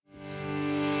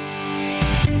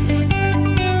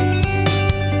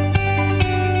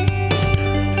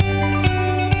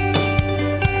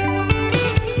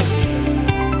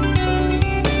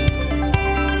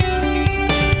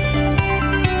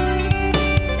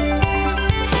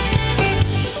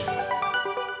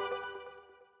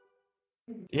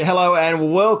Yeah, hello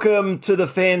and welcome to The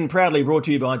Fen, proudly brought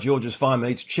to you by George's Fine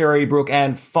Meats, Cherrybrook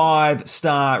and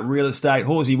 5-Star Real Estate.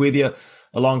 Horsey with you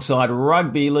alongside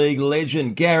rugby league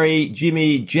legend Gary,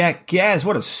 Jimmy, Jack, Gaz.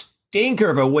 What a stinker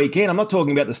of a weekend. I'm not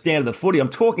talking about the stand of the footy. I'm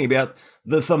talking about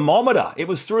the thermometer. It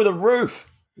was through the roof.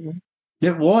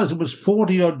 It was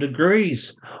 40-odd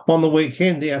degrees on the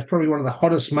weekend. Yeah, it's probably one of the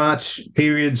hottest March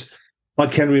periods I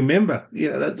can remember.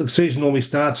 The season normally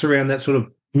starts around that sort of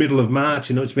middle of March,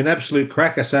 and it's been an absolute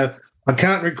cracker. So I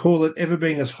can't recall it ever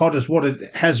being as hot as what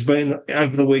it has been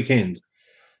over the weekend.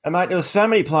 And, mate, there were so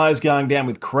many players going down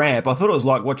with cramp. I thought it was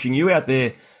like watching you out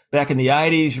there back in the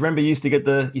 80s. Remember you used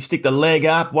to you stick the leg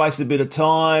up, waste a bit of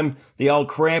time, the old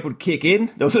cramp would kick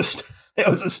in. There was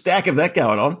a stack of that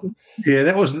going on. Yeah,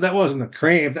 that wasn't a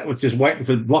cramp. That was just waiting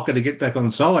for Blocker to get back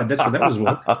on side. That's what that was.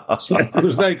 So there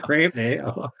was no cramp there.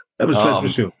 That was for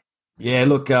sure. Yeah,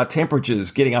 look,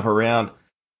 temperatures getting up around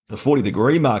the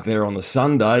 40-degree mark there on the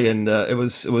Sunday, and it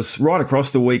was right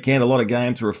across the weekend. A lot of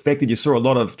games were affected. You saw a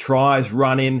lot of tries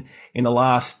run in the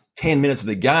last 10 minutes of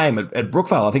the game. At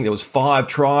Brookvale, I think there was 5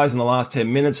 tries in the last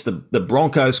 10 minutes. The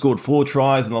Broncos scored 4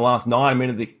 tries in the last 9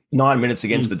 minutes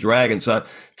against the Dragons. So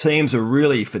teams are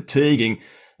really fatiguing.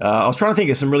 I was trying to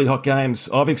think of some really hot games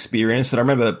I've experienced, and I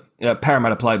remember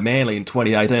Parramatta played Manly in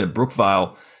 2018 at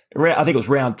Brookvale. I think it was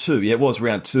round 2. Yeah, it was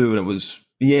round 2, and it was,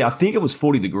 I think it was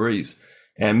 40 degrees.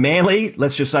 And Manly,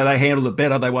 let's just say they handled it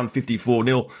better. They won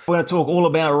 54-0. We're going to talk all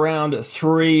about round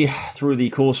 3 through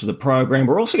the course of the program.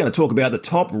 We're also going to talk about the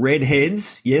top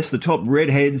redheads. Yes, the top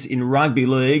redheads in rugby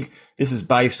league. This is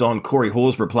based on Corey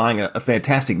Horsburgh playing a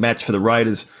fantastic match for the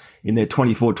Raiders in their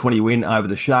 24-20 win over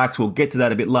the Sharks. We'll get to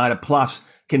that a bit later. Plus,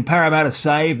 can Parramatta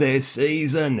save their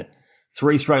season?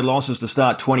 3 straight losses to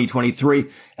start 2023.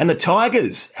 And the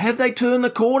Tigers, have they turned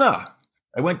the corner?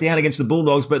 They went down against the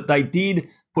Bulldogs, but they did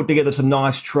put together some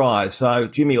nice tries. So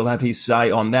Jimmy will have his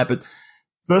say on that. But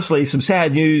firstly, some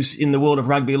sad news in the world of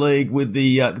rugby league with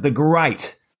the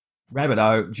great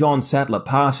Rabbitoh, John Sattler,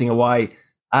 passing away,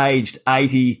 aged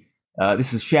 80.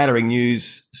 This is shattering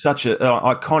news. Such an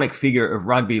iconic figure of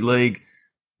rugby league.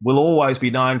 Will always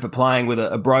be known for playing with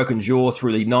a broken jaw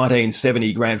through the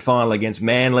 1970 grand final against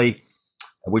Manly,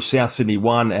 which South Sydney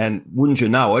won. And wouldn't you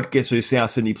know it, guess who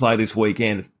South Sydney play this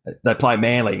weekend? They play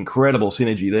Manly. Incredible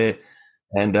synergy there.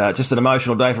 And just an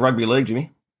emotional day for rugby league,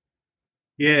 Jimmy.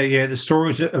 Yeah, the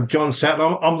stories of John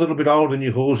Sattler. I'm a little bit older than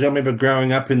you, Halsey. I remember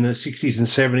growing up in the 60s and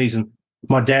 70s, and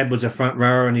my dad was a front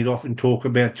rower, and he'd often talk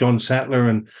about John Sattler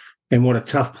and what a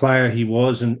tough player he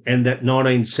was, and that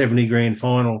 1970 grand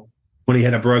final when he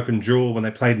had a broken jaw when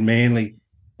they played Manly.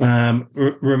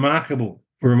 Remarkable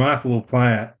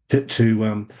player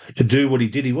to do what he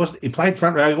did. He played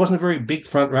front row. He wasn't a very big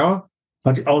front rower.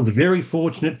 I was very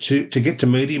fortunate to get to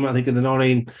meet him. I think in the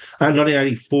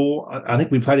 1984, I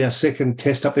think we played our second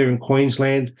test up there in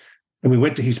Queensland, and we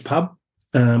went to his pub.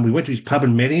 We went to his pub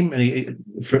and met him, and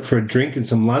for a drink and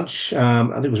some lunch. I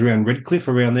think it was around Redcliffe,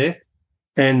 around there.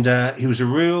 And he was a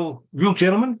real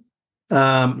gentleman,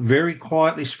 very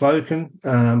quietly spoken,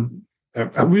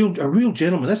 a real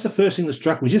gentleman. That's the first thing that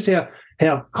struck me, just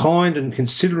how kind and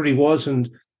considerate he was, and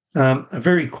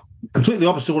completely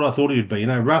opposite of what I thought he would be,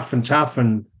 rough and tough,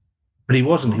 but he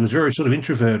wasn't. He was very sort of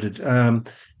introverted. And,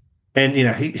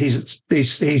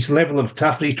 his level of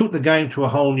toughness, he took the game to a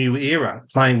whole new era,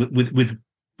 playing with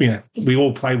we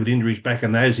all played with injuries back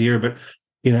in those era, but,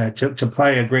 to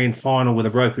play a grand final with a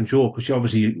broken jaw, because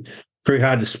obviously very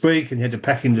hard to speak, and you had to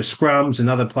pack into scrums, and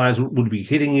other players would be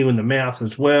hitting you in the mouth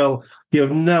as well. You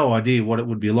have no idea what it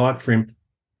would be like for him.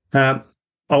 I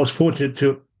was fortunate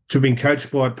to have been coached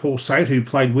by Paul Sate, who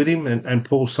played with him, and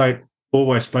Paul Sate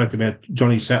always spoke about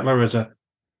Johnny Sattler as a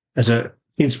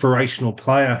inspirational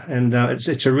player. And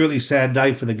it's a really sad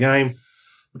day for the game.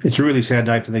 It's a really sad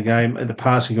day for the game, the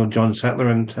passing of John Sattler,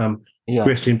 and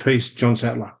rest in peace, John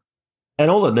Sattler. And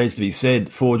all that needs to be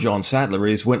said for John Sattler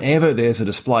is whenever there's a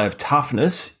display of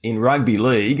toughness in rugby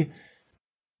league,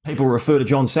 people refer to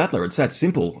John Sattler. It's that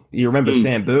simple. You remember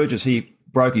Sam Burgess, he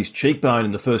broke his cheekbone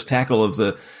in the first tackle of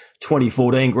the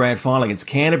 2014 grand final against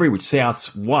Canterbury, which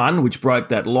Souths won, which broke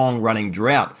that long-running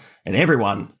drought. And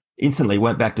everyone instantly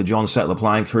went back to John Sattler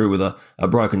playing through with a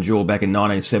broken jaw back in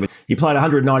 1970. He played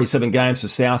 197 games for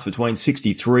South between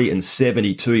 63 and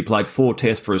 72. He played 4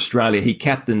 tests for Australia. He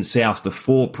captained South to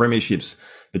 4 premierships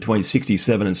between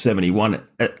 67 and 71.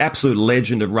 An absolute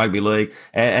legend of rugby league.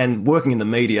 And working in the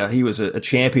media, he was a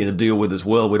champion to deal with as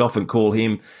well. We'd often call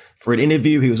him for an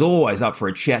interview. He was always up for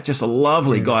a chat. Just a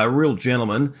lovely guy, a real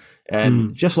gentleman.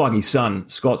 And just like his son,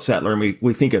 Scott Sattler, and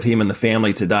we think of him and the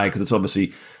family today because it's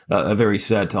obviously a very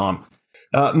sad time.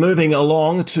 Moving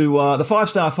along to the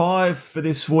 5-star 5 for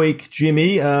this week,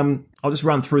 Jimmy. I'll just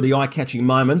run through the eye-catching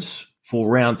moments for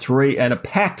round 3 and a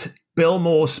packed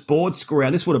Belmore Sports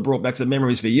Ground. This would have brought back some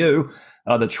memories for you.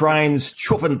 The trains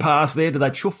chuffing past there. Do they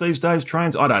chuff these days,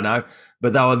 trains? I don't know.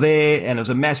 But they were there, and it was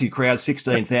a massive crowd,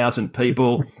 16,000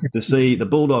 people, to see the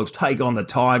Bulldogs take on the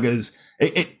Tigers.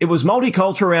 It was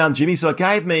multicultural round, Jimmy, so it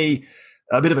gave me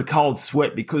a bit of a cold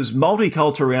sweat because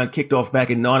multicultural round kicked off back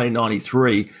in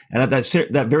 1993, and at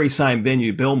that very same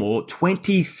venue, Belmore,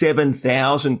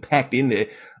 27,000 packed in there.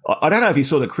 I don't know if you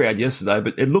saw the crowd yesterday,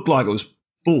 but it looked like it was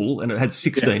full, and it had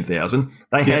 16,000.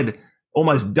 They had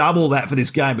almost double that for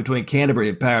this game between Canterbury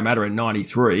and Parramatta in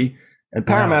 93. And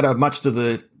Parramatta, much to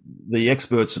the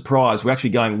experts' surprise, were actually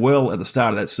going well at the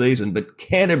start of that season. But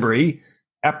Canterbury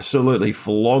absolutely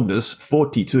flogged us,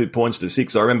 42 points to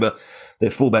 6. I remember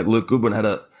their fullback Luke Goodwin had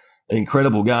an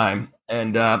incredible game.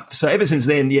 And so ever since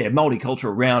then,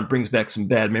 multicultural round brings back some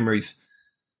bad memories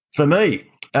for me.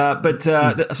 But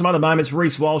some other moments,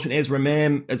 Reece Walsh and Ezra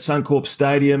Mam at Suncorp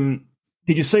Stadium.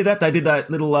 Did you see that? They did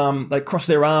that little, they crossed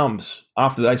their arms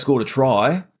after they scored a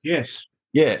try. Yes.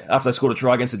 Yeah, after they scored a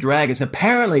try against the Dragons.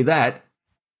 Apparently that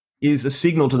is a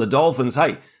signal to the Dolphins,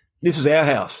 hey, this is our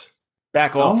house.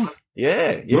 Back off.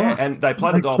 Yeah. Right. And they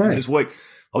play the Dolphins this week.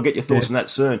 I'll get your thoughts on that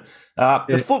soon.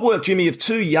 The footwork, Jimmy, of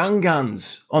two young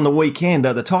guns on the weekend,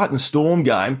 the Titans Storm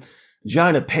game,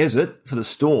 Jonah Pezzett for the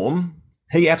Storm,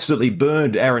 he absolutely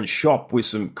burned Aaron Schopp with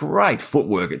some great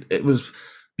footwork. It was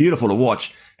beautiful to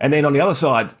watch. And then on the other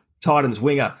side, Titans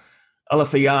winger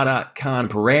Alafiana Khan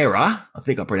Pereira, I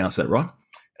think I pronounced that right,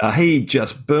 he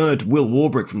just burnt Will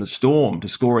Warbrick from the Storm to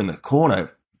score in the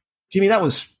corner. Jimmy, that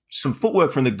was some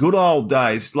footwork from the good old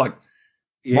days, like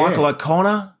Michael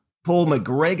O'Connor, Paul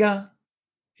McGregor,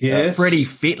 Freddie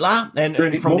Fittler,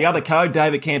 and from the other code,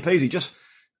 David Campese, just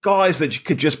guys that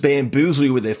could just bamboozle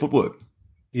you with their footwork.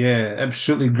 Yeah,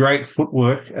 absolutely great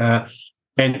footwork.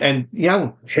 And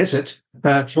young Pezzett,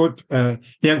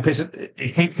 young Pezzett,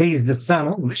 he's the son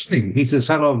of, he's the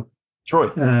son of Troy.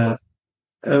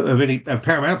 Of any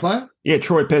Parramatta player? Yeah,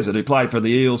 Troy Pezzett, who played for the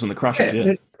Eels and the Crushers.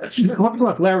 Yeah. It's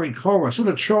like Larry Cora, sort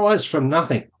of tries from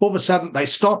nothing. All of a sudden they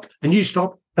stop and you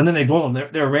stop and then they're gone.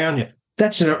 They're around you.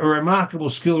 That's a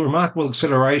remarkable skill, remarkable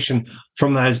acceleration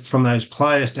from those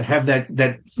players to have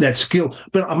that skill.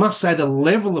 But I must say the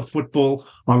level of football,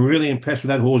 I'm really impressed with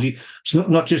that, Horsey. It's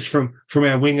not just from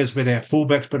our wingers, but our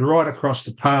fullbacks, but right across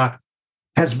the park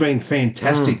has been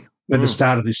fantastic at the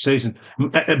start of this season.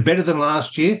 Better than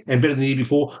last year and better than the year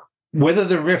before. Whether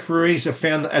the referees have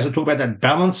found, as I talk about that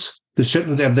balance, they've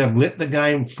let the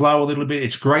game flow a little bit.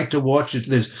 It's great to watch.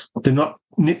 They're not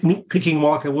nitpicking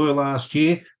like they were last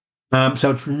year.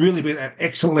 So it's really been an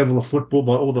excellent level of football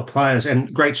by all the players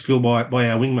and great skill by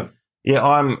our wingmen. Yeah,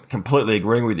 I'm completely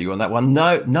agreeing with you on that one.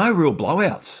 No real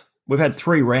blowouts. We've had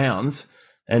 3 rounds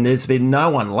and there's been no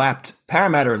one lapped.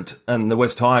 Parramatta and the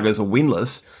West Tigers are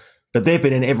winless, but they've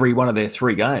been in every one of their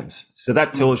 3 games. So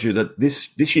that tells you that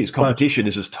this year's competition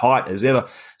is as tight as ever.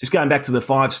 Just going back to the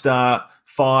 5-star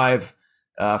 5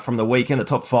 from the weekend, the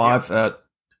top 5,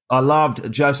 I loved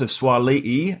Joseph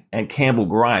Swali'i and Campbell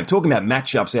Graham. Talking about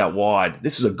matchups out wide,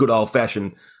 this is a good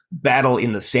old-fashioned battle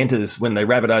in the centres when the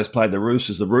Rabbitohs played the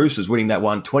Roosters winning that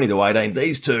one 20-18.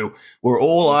 These two were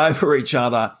all over each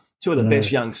other, 2 of the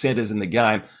best young centres in the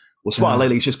game. Well,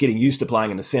 Swali'i's just getting used to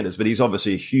playing in the centres, but he's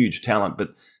obviously a huge talent.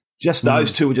 But just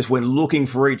those two just went looking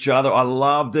for each other. I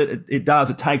loved it. It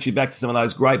takes you back to some of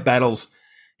those great battles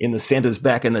in the centres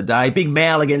back in the day. Big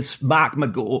Mal against Mark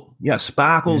McGaw,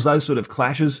 Sparkles, those sort of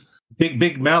clashes.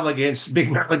 Big Mal against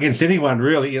anyone,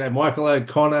 really. Michael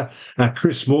O'Connor,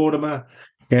 Chris Mortimer,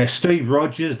 Steve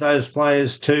Rogers, those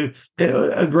players too.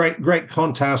 A great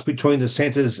contrast between the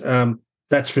centres,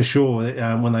 that's for sure.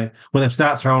 When they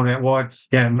start throwing out wide,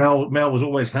 Mal was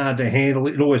always hard to handle.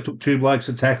 It always took 2 blokes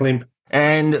to tackle him.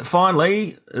 And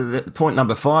finally, point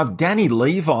number 5, Danny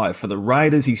Levi for the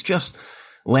Raiders. He's just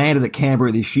landed at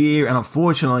Canberra this year, and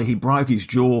unfortunately he broke his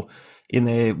jaw in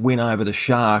their win over the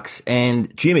Sharks.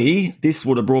 And Jimmy, this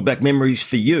would have brought back memories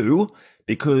for you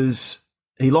because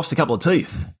he lost a couple of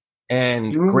teeth,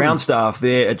 and ground staff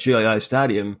there at GIO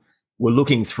Stadium were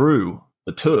looking through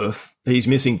the turf for his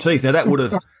missing teeth. Now that would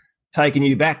have taken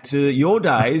you back to your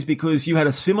days because you had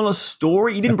a similar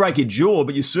story. You didn't break your jaw,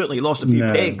 but you certainly lost a few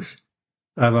pegs.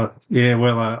 I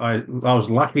was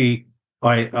lucky.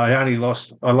 I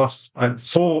lost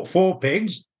 4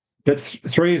 pegs, but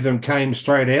 3 of them came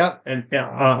straight out and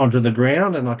onto the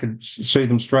ground, and I could see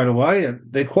them straight away. And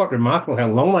they're quite remarkable how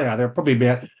long they are. They're probably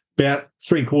about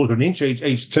 3/4 of an inch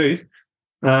each tooth,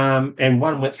 and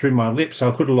one went through my lip, so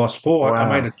I could have lost 4. Wow.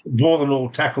 I made a more than all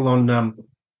tackle on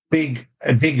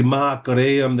a big Mark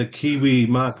Graham, the Kiwi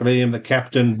Mark Graham, the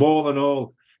captain, ball and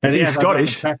all. And he's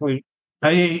Scottish.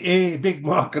 Big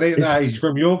Mark Graham. No, he's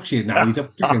from Yorkshire. No, he's a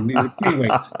Kiwi.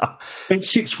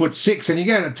 He's 6'6", and you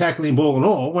go to tackle him ball and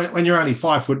all when you're only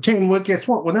 5'10". Well, guess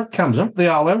what? When that comes up,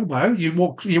 the old elbow, you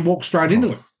walk straight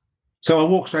into it. So I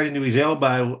walked straight into his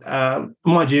elbow.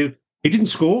 Mind you, he didn't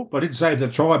score, but I didn't save the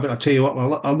try. But I tell you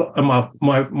what,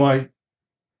 my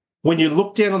when you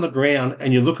look down on the ground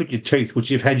and you look at your teeth, which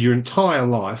you've had your entire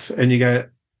life, and you go,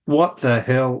 what the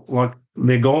hell? Like,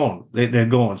 they're gone. They're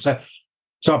gone. So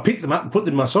I picked them up and put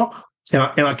them in my sock, and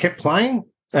I kept playing.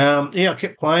 I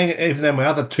kept playing, even though my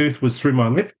other tooth was through my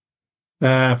lip.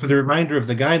 For the remainder of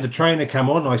the game, the trainer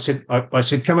come on. I said,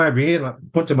 come over here. And I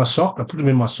put them in my sock. I put them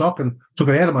in my sock and took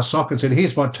it out of my sock and said,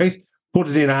 here's my teeth. Put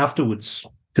it in afterwards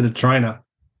to the trainer.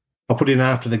 I put it in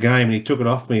after the game, and he took it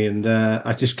off me, and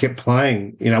I just kept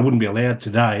playing. I wouldn't be allowed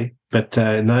today, but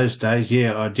in those days,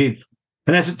 yeah, I did.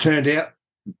 And as it turned out,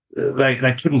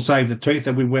 they couldn't save the teeth,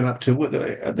 and we went up to went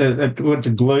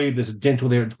to Glebe. There's a dental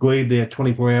there at Glebe there,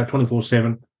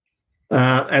 24/7.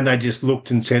 And they just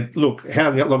looked and said, look, how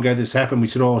long ago this happened? We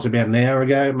said, it was about an hour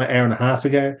ago, an hour and a half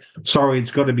ago. Sorry,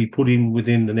 it's got to be put in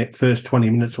within the first 20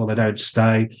 minutes or they don't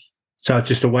stay. So it's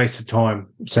just a waste of time.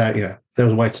 So, there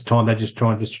was a waste of time. They just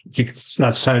tried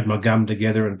to sewed my gum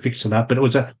together and fix it up. But it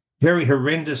was a very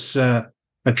horrendous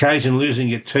occasion, losing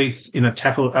your teeth in a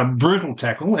brutal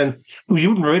tackle. And you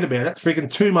wouldn't read about it. Freaking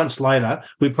 2 months later,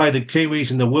 we played the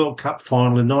Kiwis in the World Cup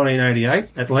final in 1988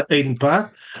 at Eden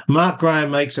Park. Mark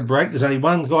Graham makes a break. There's only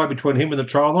one guy between him and the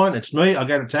try line. It's me. I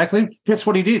go to tackle him. Guess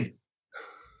what he did?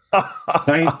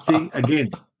 Same thing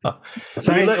again.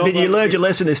 Did you learn your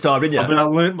lesson this time, didn't you? I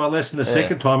learned my lesson the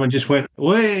second time and just went,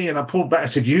 whee, and I pulled back. I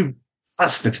said, you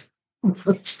bastard.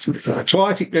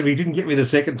 Twice he didn't get me the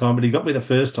second time, but he got me the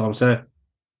first time. So,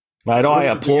 mate, I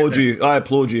applaud you. I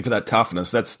applaud you for that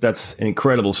toughness. That's an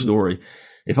incredible story.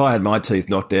 If I had my teeth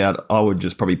knocked out, I would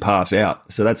just probably pass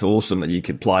out. So that's awesome that you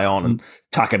could play on and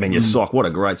tuck them in your sock. What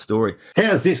a great story.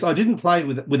 How's this? I didn't play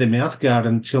with a mouthguard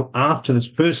until after this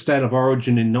first State of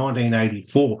Origin in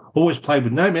 1984. Always played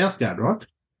with no mouthguard, right?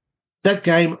 That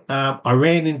game, I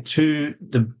ran into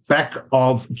the back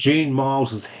of Gene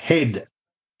Miles's head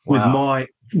with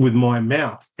my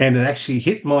mouth, and it actually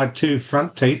hit my two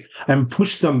front teeth and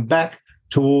pushed them back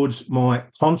towards my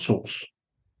tonsils.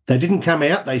 They didn't come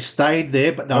out. They stayed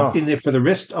there, but they were in there for the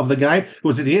rest of the game. It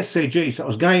was at the SCG, so it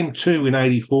was game 2 in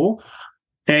 84.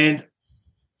 And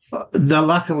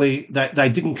luckily, they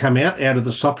didn't come out of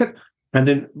the socket. And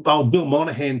then old Bill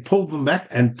Monahan pulled them back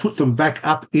and put them back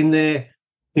up in there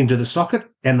into the socket,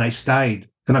 and they stayed.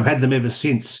 And I've had them ever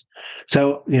since.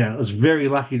 So, I was very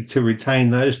lucky to retain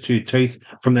those two teeth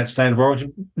from that State of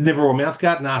Origin. Never wore a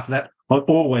mouthguard, and after that, I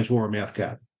always wore a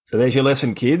mouthguard. So there's your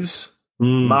lesson, kids.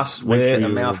 Must wear a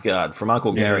mouthguard from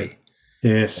Uncle Gary.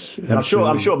 Yes, I'm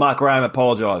sure Mark Graham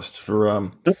apologised for.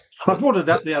 I brought it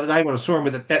up the other day when I saw him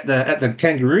at the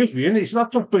Kangaroos view, and he said, "I've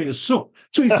just been a sook."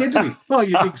 So he said to me, "Oh,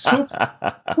 you big sook!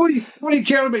 What are you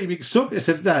caring about, you big sook?" I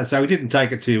said, "No." So he didn't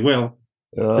take it too well.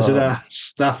 I said,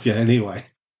 "Stuff you anyway."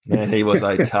 Man, he was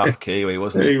a tough Kiwi,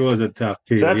 wasn't he? He was a tough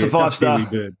Kiwi. So that's the 5-star.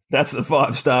 That's the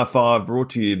 5-star 5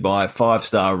 brought to you by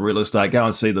 5-Star Real Estate. Go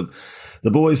and see the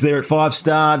boys there at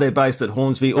 5-Star. They're based at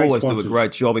Hornsby. Great Always sponsors. do a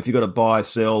great job. If you've got to buy,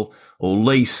 sell, or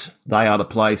lease, they are the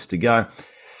place to go.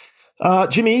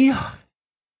 Jimmy,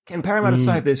 can Parramatta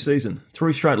save their season?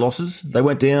 3 straight losses. They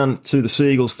went down to the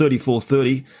Seagulls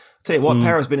 34-30. Tell you what,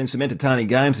 Parra's been in some entertaining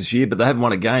games this year, but they haven't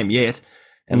won a game yet.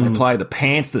 And they play the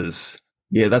Panthers.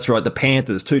 Yeah, that's right, the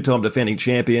Panthers, 2-time defending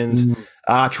champions,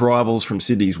 arch rivals from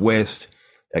Sydney's West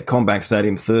at Combank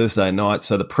Stadium Thursday night.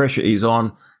 So the pressure is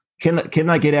on. Can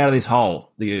they get out of this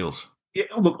hole, the Eels? Yeah,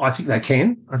 look, I think they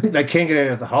can. I think they can get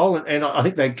out of the hole, and I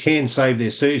think they can save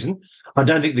their season. I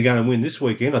don't think they're going to win this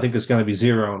weekend. I think it's going to be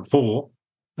 0-4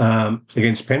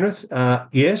 against Penrith.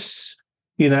 Yes,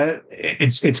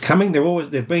 it's coming.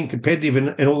 They've been competitive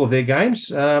in all of their games,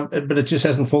 but it just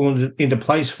hasn't fallen into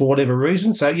place for whatever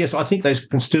reason. So yes, I think they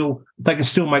can still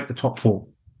make the top 4.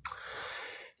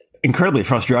 Incredibly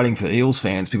frustrating for Eels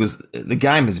fans because the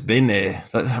game has been there.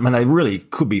 I mean, they really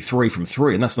could be 3 from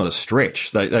 3, and that's not a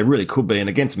stretch. They really could be. And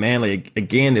against Manly,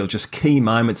 again, there were just key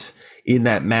moments in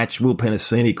that match. Will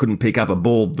Penasini couldn't pick up a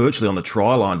ball virtually on the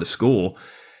try line to score.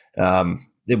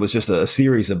 There was just a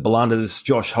series of blunders.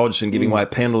 Josh Hodgson giving away a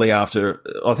penalty after,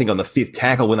 I think, on the 5th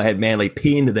tackle when they had Manly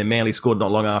pinned, and then Manly scored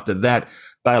not long after that.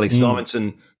 Bailey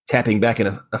Simonson tapping back in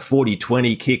a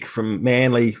 40-20 kick from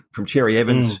Manly, from Cherry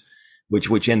Evans,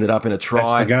 which ended up in a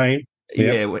try. That's the game.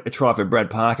 Yep. Yeah, a try for Brad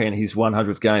Parker in his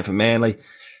 100th game for Manly.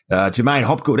 Jermaine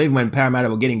Hopgood, even when Parramatta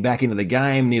were getting back into the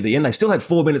game near the end, they still had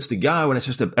 4 minutes to go, and it's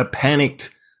just a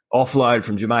panicked offload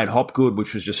from Jermaine Hopgood,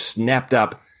 which was just snapped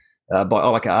up by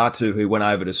Olaka Atu, who went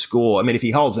over to score. I mean, if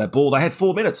he holds that ball, they had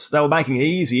 4 minutes. They were making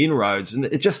easy inroads, and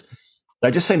they just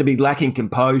seem to be lacking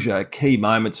composure at key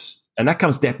moments, and that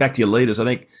comes back to your leaders. I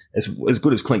think as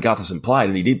good as Clint Gutherson played,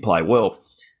 and he did play well,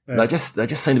 they just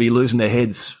seem to be losing their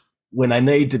heads when they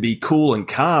need to be cool and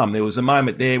calm. There was a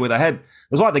moment there where it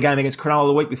was like the game against Cronulla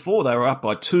the week before. They were up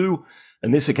by 2,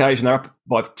 and this occasion they're up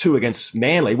by 2 against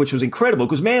Manly, which was incredible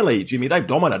because Manly, Jimmy, they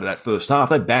dominated that first half.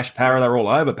 They bashed Parra. They were all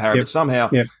over Parra, but somehow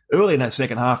early in that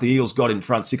second half, the Eagles got in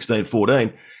front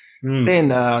 16-14. Then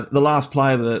the last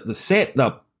play of the set, they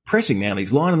were pressing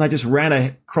Manly's line, and they just ran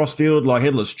a crossfield like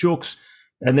headless chooks,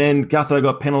 and then Gutho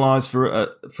got penalised for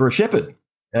a shepherd.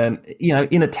 And,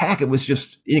 in attack, it was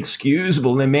just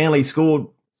inexcusable. And then Manly scored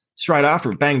straight after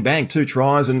it, bang, bang, 2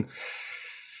 tries. And,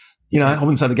 I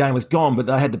wouldn't say the game was gone, but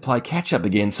they had to play catch-up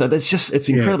again. So it's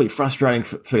incredibly frustrating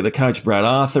for the coach, Brad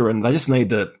Arthur, and they just need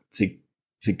to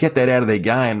get that out of their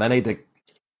game. They need to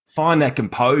find that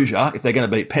composure if they're going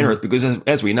to beat Penrith, because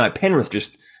as we know, Penrith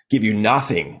just give you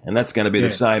nothing, and that's going to be the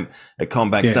same at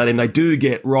Combank Stadium. They do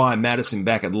get Ryan Madison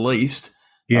back at least.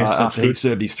 Yes, after he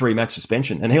served his 3-match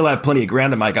suspension. And he'll have plenty of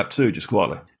ground to make up too, just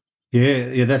quietly.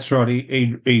 Yeah, that's right.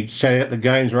 He sat out the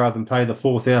games rather than pay the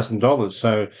 $4,000.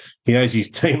 So he owes his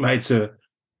teammates a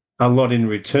lot in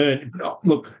return.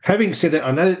 Look, having said that,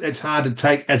 I know that it's hard to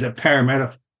take as a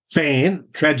Parramatta fan,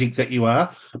 tragic that you are,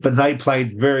 but they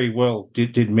played very well,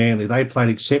 did Manly. They played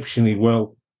exceptionally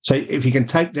well. So if you can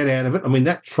take that out of it, I mean,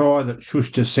 that try that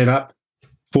Schuster set up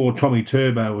for Tommy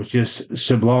Turbo was just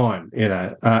sublime, and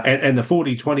the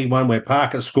 40-21 where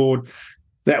Parker scored,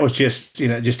 that was just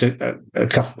a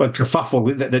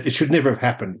kerfuffle that it should never have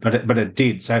happened, but it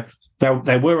did. So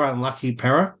they were unlucky,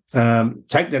 Parra.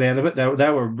 Take that out of it. They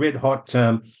were red hot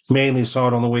Manly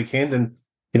side on the weekend, and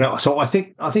so I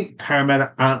think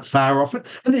Parramatta aren't far off it.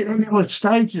 And then on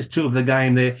stages 2 of the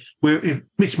game there, where if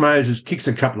Mitch Moses kicks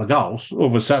a couple of goals, all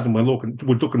of a sudden we're looking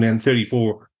down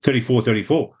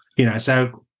 34-34.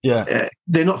 So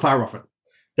they're not far off it.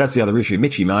 That's the other issue.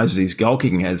 Mitchy Moses, his goal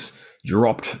kicking has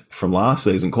dropped from last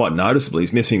season quite noticeably.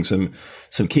 He's missing some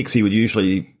kicks he would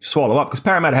usually swallow up, because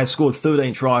Parramatta has scored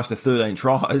 13 tries to 13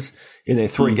 tries in their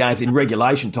 3 games in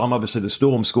regulation time. Obviously, the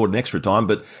Storm scored an extra time,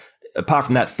 but apart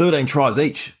from that, 13 tries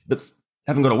each, but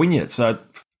haven't got a win yet. So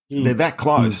they're that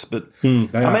close. But Jimmy,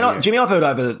 I've heard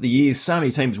over the years so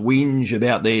many teams whinge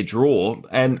about their draw,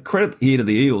 and credit here to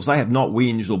the Eagles. They have not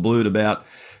whinged or blued about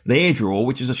their draw,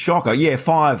 which is a shocker. Yeah,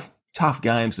 5 tough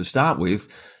games to start with,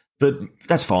 but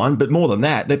that's fine. But more than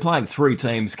that, they're playing 3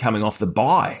 teams coming off the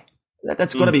bye.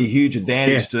 That's got to be a huge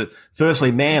advantage to,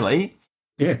 firstly, Manly,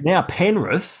 now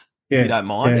Penrith, if you don't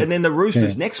mind, and then the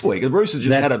Roosters next week. The Roosters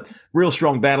just had a real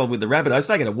strong battle with the Rabbitohs.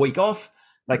 They get a week off.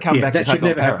 They come back to take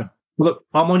on Parra. Look,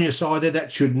 I'm on your side there.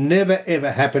 That should never,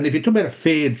 ever happen. If you're talking about a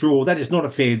fair draw, that is not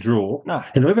a fair draw. No.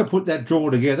 And whoever put that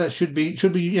draw together should be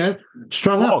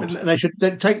strung up. And they should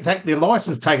take their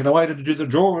license taken away to do the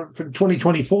draw for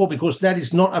 2024, because that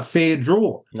is not a fair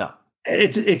draw. No.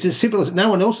 It's as simple as no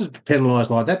one else is penalised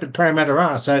like that, but Parramatta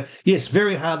are. So, yes,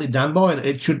 very hardly done by it.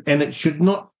 It should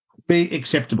not be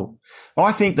acceptable.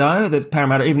 I think, though, that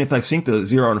Parramatta, even if they sink to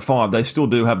 0-5, they still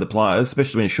do have the players,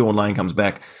 especially when Sean Lane comes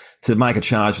back, to make a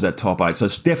charge for that top 8. So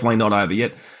it's definitely not over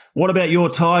yet. What about your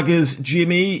Tigers,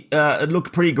 Jimmy? It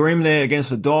looked pretty grim there against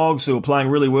the Dogs, who were playing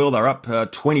really well. They're up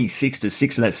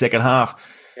 26-6 in that second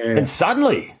half. Yeah. And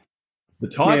suddenly, the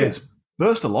Tigers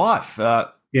burst to life. 3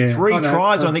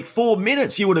 tries, I think 4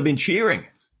 minutes, you would have been cheering.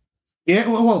 Yeah, it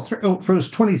was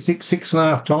 26-6 at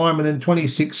half time, and then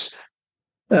 26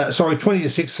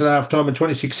 26 at half time and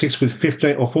 26-6 with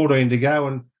 15 or 14 to go.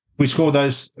 And we scored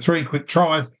those 3 quick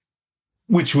tries,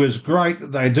 which was great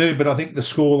that they do, but I think the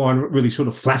scoreline really sort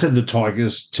of flattered the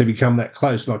Tigers to become that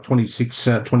close, like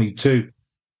 26-22.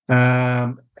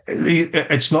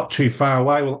 It's not too far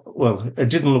away. Well, it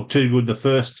didn't look too good. The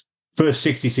first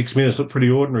 66 minutes looked pretty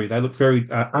ordinary. They looked very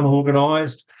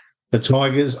unorganised, the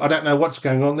Tigers. I don't know what's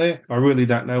going on there. I really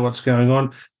don't know what's going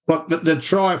on. But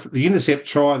the intercept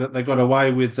try that they got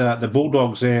away with the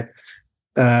Bulldogs there,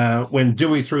 when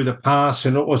Dewey threw the pass,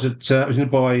 and it was by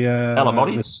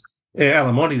Alamotti?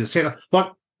 Alamotti, the centre.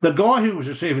 Like, the guy who was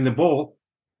receiving the ball,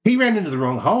 he ran into the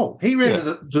wrong hole. He ran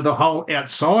to the hole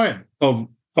outside of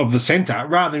the centre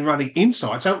rather than running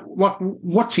inside. So, like,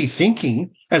 what's he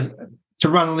thinking as to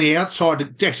run on the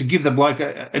outside to actually give the bloke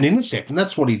an intercept? And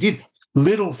that's what he did.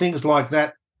 Little things like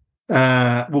that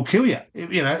will kill you.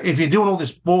 If you're doing all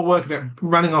this ball work about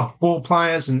running off ball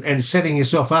players and setting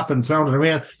yourself up and throwing it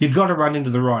around, you've got to run into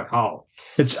the right hole.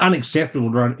 It's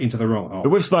unacceptable to run into the wrong hole. But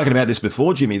we've spoken about this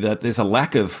before, Jimmy, that there's a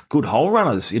lack of good hole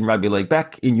runners in rugby league.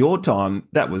 Back in your time,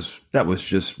 that was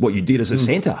just what you did as a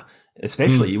centre.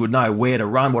 Especially, you would know where to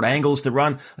run, what angles to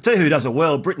run. I'll tell you who does it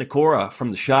well, Britt Nakora from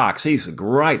the Sharks. He's a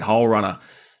great hole runner,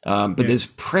 but there's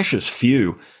precious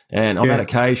few. And on that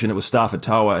occasion, it was Stafford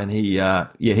Toa, and he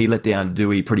let down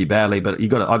Dewey pretty badly. But I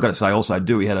got to say also,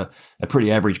 Dewey had a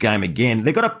pretty average game again.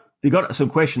 They got some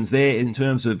questions there in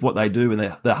terms of what they do in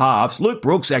the halves. Luke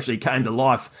Brooks actually came to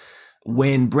life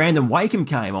when Brandon Wakeham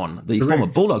came on, the former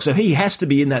Bulldog. So he has to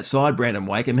be in that side, Brandon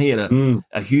Wakeham. He had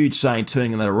a huge say in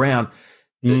turning that around.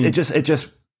 It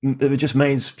just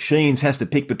means Sheens has to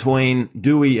pick between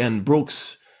Dewey and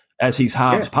Brooks as his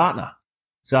halves partner.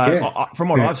 So from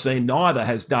what I've seen, neither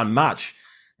has done much.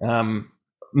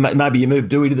 Maybe you move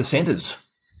Dewey to the centres.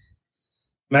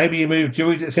 Maybe you move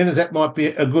Dewey to the centres. That might be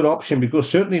a good option, because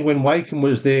certainly when Wakeham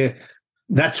was there,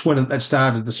 that's when that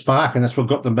started the spark, and that's what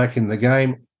got them back in the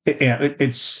game.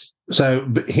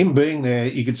 So him being there,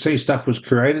 you could see stuff was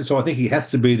created. So I think he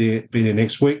has to be there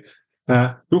next week.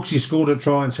 Brooksy scored a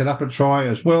try and set up a try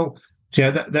as well. So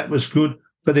that was good.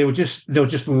 But there were just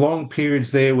long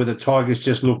periods there where the Tigers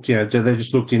just looked, they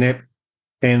just looked inept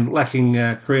and lacking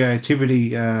creativity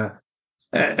for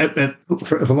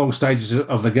long stages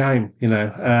of the game.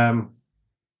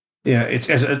 It's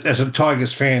as a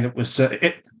Tigers fan, it was.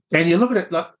 And you look at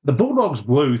it, like the Bulldogs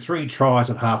blew 3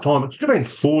 tries at halftime. It should have been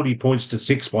 40 points to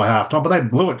 6 by halftime, but they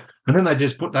blew it, and then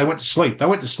they went to sleep. They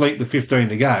went to sleep with 15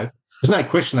 to go. There's no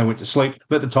question they went to sleep.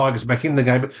 Let the Tigers back in the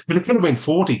game, but it could have been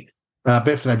 40.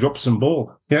 After they dropped some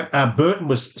ball. Burton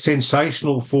was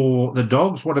sensational for the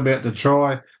Dogs. What about the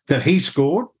try that he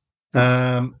scored?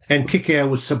 And Kickow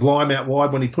was sublime out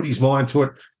wide when he put his mind to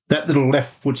it. That little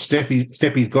left foot step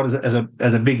he's got as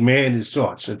a big man is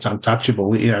it's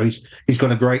untouchable. He's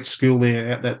got a great skill there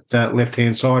at that left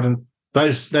hand side, and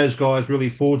those guys really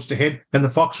forged ahead. And the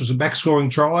Fox was back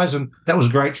scoring tries, and that was a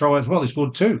great try as well. He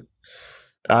scored 2.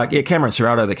 Cameron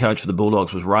Serrato, the coach for the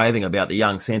Bulldogs, was raving about the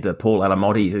young centre, Paul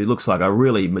Adamotti, who looks like a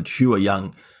really mature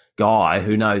young guy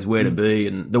who knows where to be,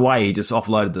 and the way he just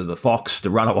offloaded to the Fox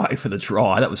to run away for the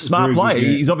try, that was smart play.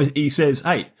 He says,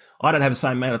 "Hey, I don't have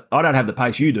the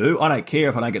pace you do. I don't care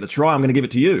if I don't get the try. I'm going to give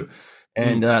it to you."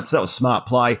 And so that was smart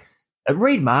play. And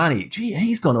Reid Marnie,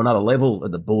 he's gone to another level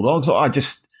at the Bulldogs. I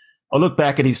look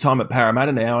back at his time at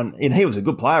Parramatta now, and he was a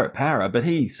good player at Parra, but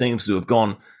he seems to have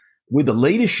gone. With the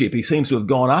leadership, he seems to have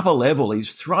gone up a level.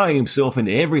 He's throwing himself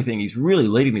into everything. He's really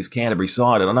leading this Canterbury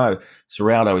side. And I know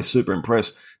Serrato is super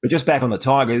impressed. But just back on the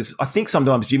Tigers, I think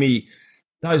sometimes, Jimmy,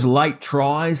 those late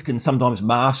tries can sometimes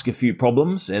mask a few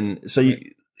problems. And so,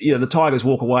 the Tigers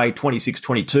walk away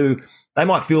 26-22. They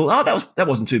might feel, that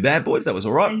wasn't too bad, boys. That was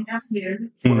all right.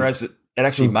 Whereas it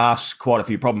actually masks quite a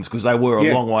few problems because they were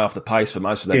a long way off the pace for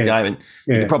most of that game. And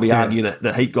you could probably argue that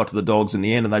the heat got to the Dogs in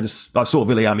the end. And I saw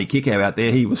Viliami Kickow out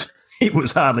there. He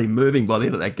was hardly moving by the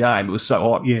end of that game. It was so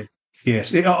hot. Yeah,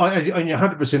 yes. And you're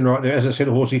 100% right there. As I said,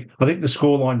 Horsey, I think the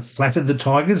scoreline flattered the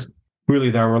Tigers.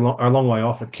 Really, they were a long way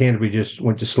off. And Canterbury just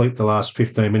went to sleep the last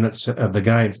 15 minutes of the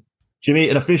game. Jimmy,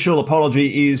 an official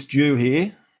apology is due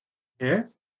here. Yeah.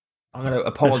 I'm going to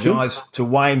apologise to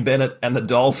Wayne Bennett and the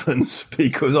Dolphins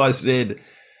because I said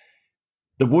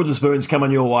the wooden spoon's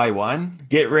coming your way, Wayne.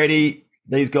 Get ready.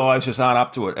 These guys just aren't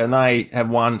up to it. And they have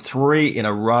won 3 in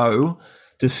a row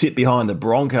to sit behind the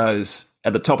Broncos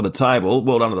at the top of the table.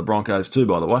 Well done to the Broncos too,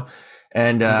 by the way.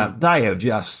 And they have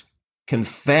just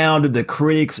confounded the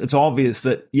critics. It's obvious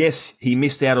that, yes, he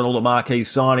missed out on all the marquee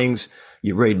signings.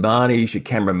 You Reid Marnies, your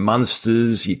Cameron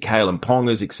Munsters, your Kalen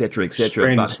Pongers, et cetera, et cetera.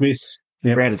 Brandon Smith.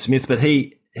 Yep. Brandon Smith. But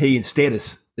he instead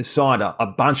has signed a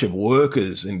bunch of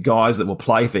workers and guys that will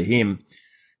play for him.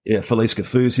 Yeah, Felice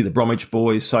Kafusi, the Bromwich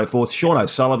boys, so forth. Sean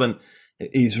O'Sullivan,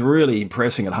 he's really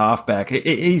impressing at halfback.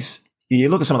 You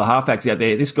look at some of the halfbacks out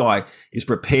there, this guy is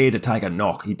prepared to take a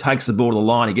knock. He takes the ball to the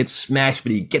line, he gets smashed,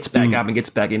 but he gets back up and gets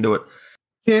back into it.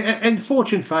 Yeah, and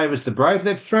fortune favours the brave.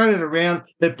 They've thrown it around,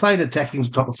 they've played attacking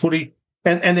top of footy,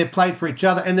 and they've played for each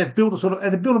other, and they've built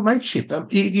a mateship.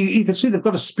 You can see they've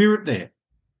got a spirit there.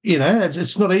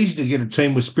 It's not easy to get a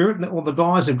team with spirit, and all the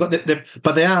guys have got that,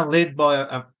 but they are led by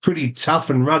a pretty tough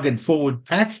and rugged forward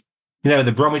pack.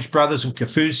 The Bromwich brothers and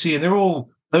Kafusi, and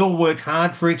they all work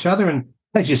hard for each other. And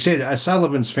as you said,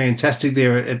 O'Sullivan's fantastic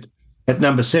there at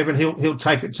number 7. He'll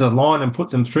take it to the line and put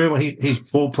them through, and his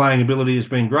ball playing ability has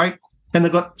been great. And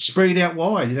they've got speed out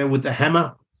wide, with the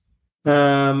hammer.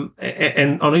 And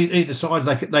on either side,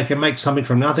 they can make something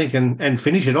from nothing and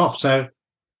finish it off. So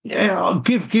Yeah, I'll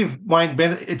give Wayne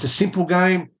Bennett. It's a simple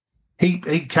game. He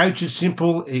coaches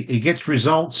simple. He gets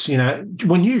results.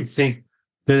 When you think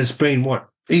that it's been what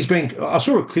he's been. I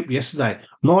saw a clip yesterday.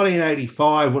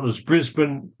 1985. What was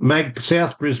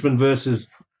South Brisbane versus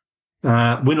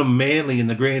Wynnum Manly in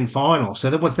the grand final. So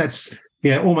that's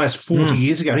almost 40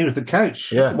 years ago. And he was the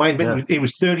coach. Yeah, Wayne Bennett. He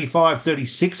was 35,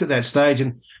 36 at that stage,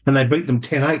 and they beat them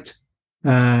 10-8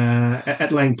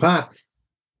 at Lang Park.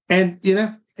 And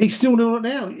he's still doing it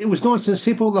now. It was nice and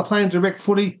simple. They're playing direct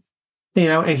footy.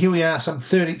 And here we are, some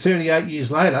 38 years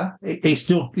later. He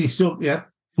still,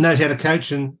 knows how to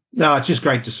coach, and it's just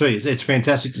great to see. It's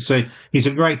fantastic to see. He's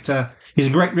a great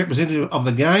representative of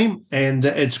the game, and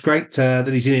it's great that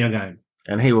he's in our game.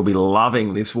 And he will be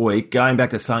loving this week going back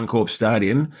to Suncorp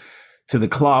Stadium, to the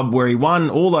club where he won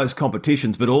all those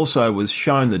competitions, but also was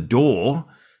shown the door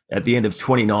at the end of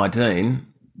 2019.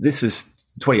 This is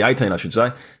 2018, I should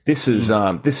say. This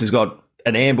has got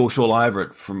an ambush all over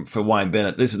it for Wayne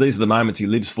Bennett. These are the moments he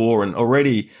lives for, and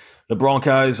already the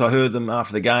Broncos, I heard them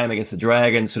after the game against the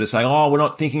Dragons sort of saying, we're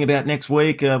not thinking about next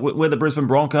week. We're the Brisbane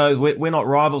Broncos. We're not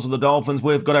rivals of the Dolphins.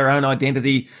 We've got our own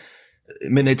identity. I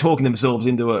mean, they're talking themselves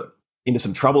into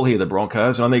some trouble here, the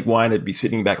Broncos, and I think Wayne would be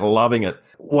sitting back loving it.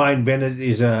 Wayne Bennett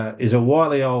is a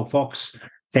wily old fox,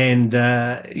 and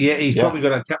he's probably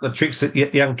got a couple of tricks that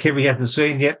young Kevy hasn't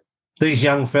seen yet. These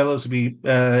young fellas will be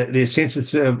their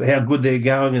senses of how good they're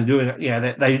going and doing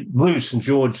it. They blew St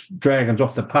George Dragons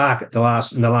off the park in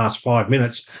the last 5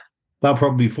 minutes. They'll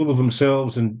probably be full of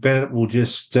themselves, and Bennett will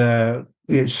just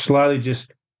slowly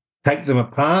just take them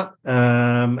apart.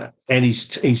 And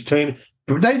his team,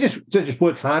 they just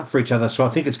work hard for each other. So I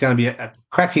think it's going to be a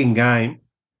cracking game.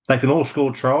 They can all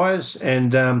score tries,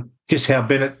 and just how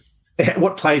Bennett,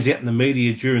 what plays out in the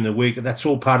media during the week, that's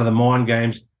all part of the mind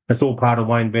games. That's all part of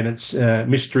Wayne Bennett's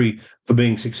mystery for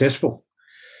being successful.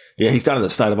 Yeah, he's done it at the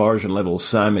State of Origin level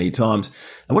so many times.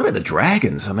 And what about the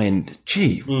Dragons? I mean,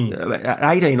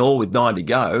 18 all with 9 to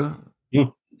go.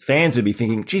 Fans would be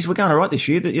thinking, geez, we're going all right this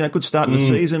year. Good start in the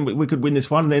season. We could win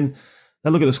this one. And then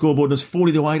they look at the scoreboard and it's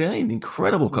 40-18.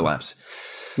 Incredible collapse.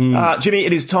 Jimmy,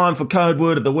 it is time for Code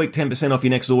Word of the Week. 10% off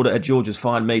your next order at George's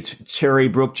Fine Meats,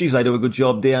 Cherrybrook. Geez, they do a good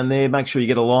job down there. Make sure you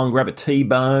get along. Grab a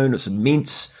T-bone or some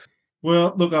mince.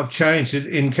 Well, look, I've changed it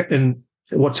in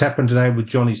what's happened today with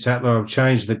Johnny Sattler. I've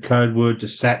changed the code word to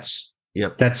Sats.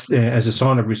 Yep. That's as a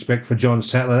sign of respect for John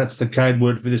Sattler. That's the code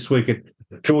word for this week at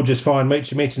George's Fine Meats.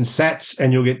 You mention Sats,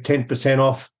 and you'll get 10%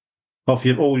 off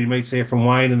all your meats there from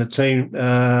Wayne and the team. So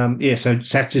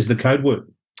Sats is the code word.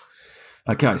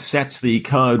 Okay, Sats the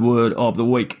code word of the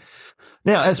week.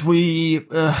 Now, as we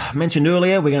mentioned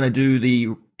earlier, we're going to do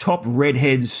the top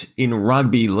redheads in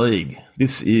rugby league.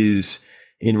 This is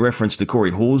in reference to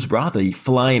Corey Horsburgh, the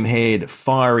flame-haired,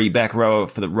 fiery back rower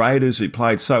for the Raiders, who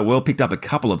played so well, picked up a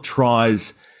couple of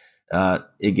tries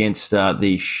against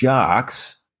the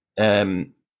Sharks.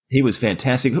 He was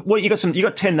fantastic. What you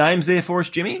got 10 names there for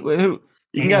us, Jimmy? You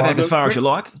can go back as far as you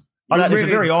like. I know there's a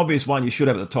very obvious one you should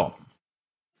have at the top.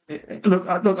 Look,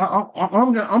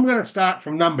 I'm going to start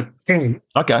from number 10.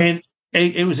 Okay. And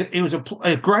it was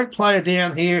a great player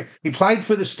down here. He played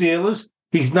for the Steelers.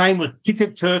 His name was Kicker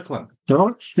Kirkland.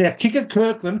 Right? Now, Kicker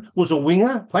Kirkland was a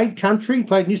winger, played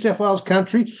New South Wales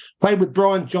country, played with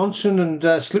Brian Johnson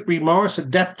and Slippery Morris at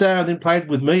Dapto, and then played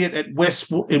with me at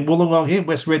West in Wollongong here,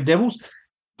 West Red Devils.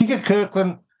 Kicker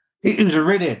Kirkland, he was a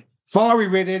redhead, fiery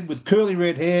redhead with curly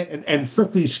red hair and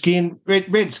frickly skin,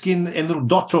 red skin and little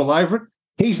dots all over it.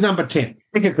 He's number 10,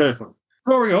 Kicker Kirkland.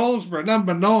 Corey Horsburgh,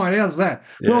 number 9. How's that?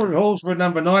 Yeah. Corey Horsburgh,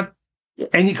 number 9.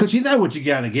 And because you know what you're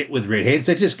going to get with redheads,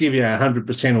 they just give you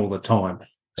 100% all the time.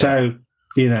 So,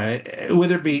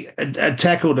 whether it be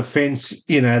attack or defence,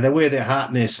 they wear their heart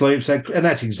in their sleeves. And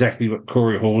that's exactly what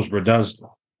Corey Horsburgh does.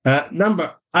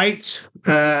 Number 8,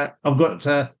 I've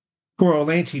got poor old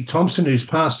Lancey Thompson, who's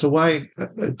passed away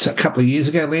a couple of years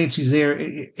ago. Lancey's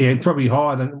there, probably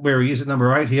higher than where he is at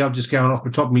number 8 here. I'm just going off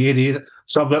the top of my head here.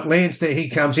 So I've got Lance there. He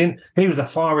comes in. He was a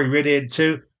fiery redhead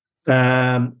too,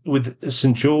 with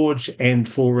St George and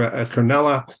for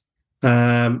Cronulla.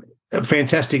 A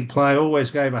fantastic play.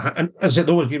 Always gave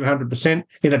 100%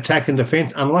 in attack and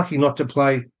defence. Unlucky not to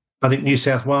play, I think, New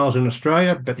South Wales and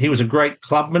Australia, but he was a great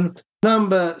clubman.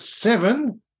 Number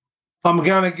 7, I'm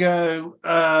going to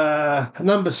go.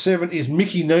 Number 7 is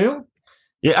Mickey Neal.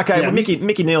 Yeah, okay. Well,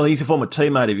 Mickey Neal, he's a former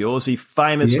teammate of yours. He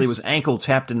famously was ankle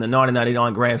tapped in the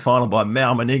 1989 grand final by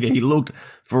Mal Meninga. He looked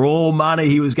for all money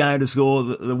he was going to score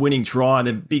the winning try, and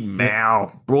then Big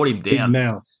Mal brought him down. Big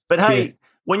Mal. But hey,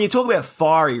 when you talk about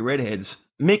fiery redheads,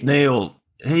 Mick Neal,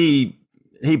 he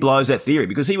blows that theory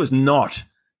because he was not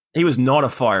a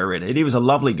fiery redhead. He was a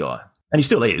lovely guy, and he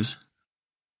still is.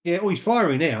 Yeah, well, he's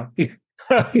firing now. He's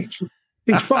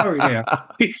firing now.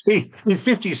 He's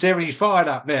 57. He's fired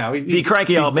up now. He's a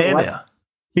cranky old man now.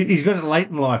 He's got it late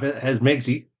in life, has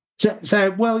Megsy.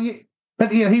 So well, yeah,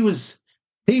 but yeah, he was.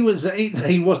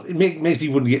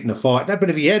 Megsy wouldn't get in a fight. No, but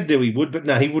if he had to, he would. But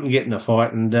no, he wouldn't get in a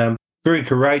fight. And very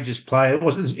courageous player.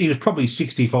 He was probably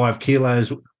 65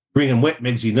 kilos, bringing wet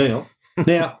Megsy Neal.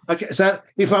 Now, okay, so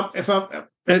if I'm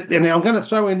and now I'm going to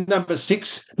throw in number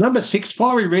six. Number six,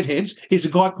 Fiery Redheads, is a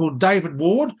guy called David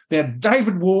Ward. Now,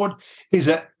 David Ward is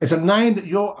a name that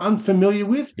you're unfamiliar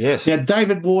with. Yes. Now,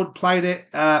 David Ward played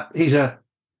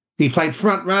he played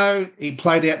front row. He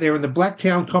played out there in the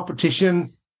Blacktown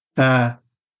competition.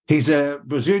 He's a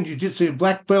Brazilian Jiu-Jitsu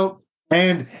black belt,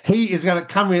 and he is going to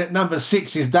come in at number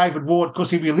 6 is David Ward,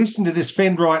 because if you listen to this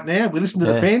Fen right now, we listen to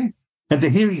the Fen, and to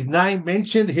hear his name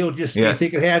mentioned, he'll just be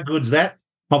thinking, how good's that?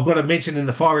 I've got to mention in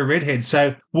the Fiery Redhead.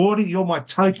 So, Wardy, you're my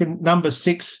token number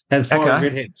 6 and Fiery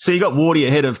Redhead. So you got Wardy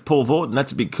ahead of Paul Vorton.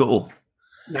 That's a big call.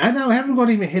 No, I haven't got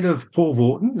him ahead of Paul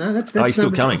Vorton. No, that's he's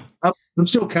still coming. I'm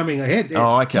still coming ahead. Yeah.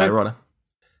 Oh, okay, right.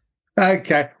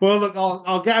 Okay. Well, look,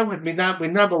 I'll go with me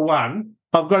number 1.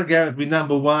 I've got to go with me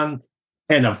number 1.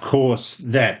 And, of course,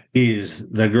 that is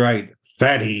the great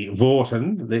Fatty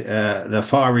Vorton, the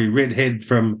Fiery Redhead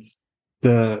from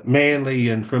the Manly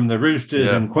and from the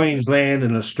Roosters and Queensland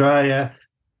and Australia.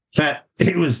 Fat,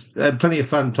 it was plenty of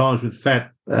fun times with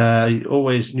Fat. You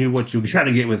always knew what you were going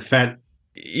to get with Fat.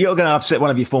 You're going to upset one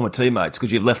of your former teammates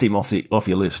because you've left him off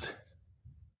your list.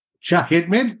 Chuck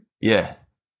Edmed? Yeah.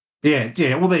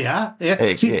 Yeah. Well, they are.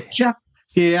 Yeah. Chuck.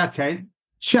 Yeah. Okay.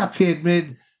 Chuck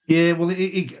Edmed. Yeah.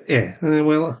 Well.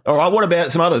 Well. All right. What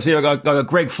about some others? Here I got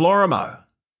Greg Florimo.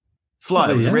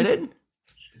 Flo, redhead.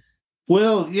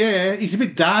 Well, yeah. He's a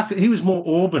bit darker. He was more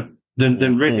Auburn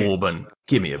than redhead. Auburn.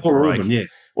 Give me a break. Auburn. Yeah.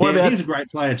 What about? He was a great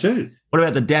player too. What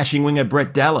about the dashing winger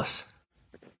Brett Dallas?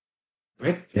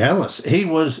 Brett Dallas. He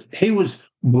was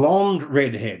blonde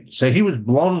redhead. So he was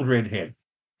blonde redhead.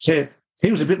 So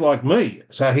he was a bit like me.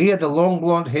 So he had the long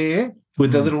blonde hair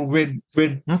with the little red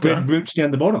roots down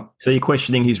the bottom. So you're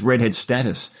questioning his redhead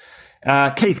status.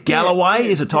 Keith Galloway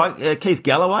is a tiger. Keith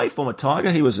Galloway, former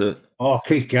Tiger. He was a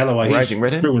Keith Galloway, raging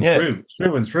redhead, through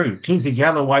and through. Keith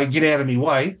Galloway, get out of me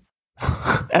way.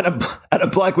 and a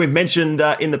bloke we've mentioned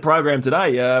in the program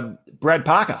today, Brad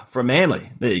Parker from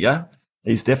Manly. There you go.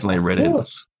 He's definitely a redhead.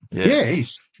 There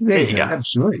you go.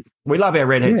 Absolutely. We love our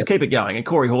redheads. Keep it going. And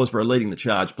Corey Horsburgh leading the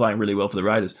charge, playing really well for the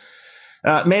Raiders.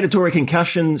 Mandatory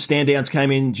concussion stand-downs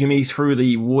came in, Jimmy, through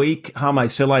the week. Hame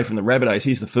Sele from the Rabbitohs,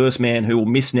 he's the first man who will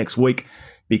miss next week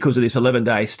because of this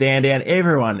 11-day stand-down.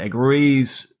 Everyone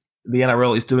agrees the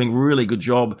NRL is doing a really good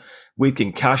job with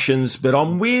concussions, but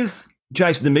I'm with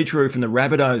Jason Dimitru from the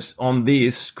Rabbitohs on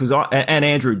this, and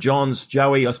Andrew Johns.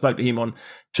 Joey, I spoke to him on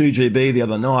 2GB the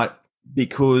other night,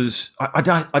 because I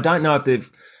don't know if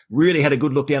they've really had a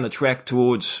good look down the track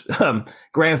towards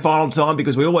grand final time,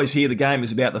 because we always hear the game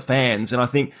is about the fans. And I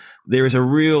think there is a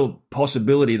real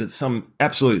possibility that some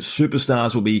absolute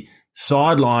superstars will be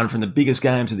sidelined from the biggest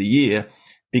games of the year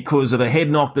because of a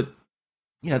head knock that,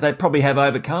 they probably have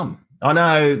overcome. I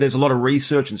know there's a lot of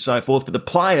research and so forth, but the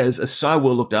players are so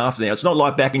well looked after now. It's not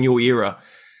like back in your era.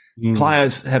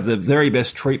 Players have the very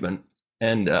best treatment.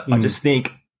 And I just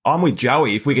think, I'm with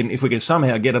Joey. If we can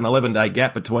somehow get an 11-day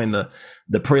gap between the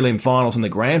prelim finals and the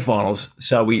grand finals,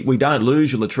 so we don't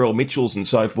lose your Latrell Mitchells and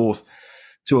so forth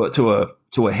to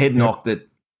a head knock that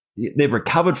they've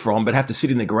recovered from, but have to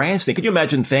sit in the grandstand. Could you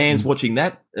imagine fans watching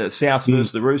that South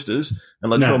versus the Roosters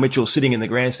and Latrell Mitchell sitting in the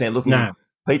grandstand looking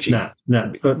peachy? No,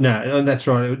 and that's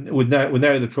right. With no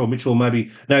Latrell Mitchell,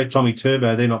 maybe no Tommy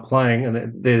Turbo, they're not playing,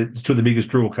 and they're two of the biggest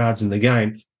draw cards in the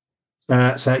game.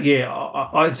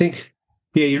 I think.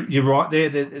 Yeah, you're right there.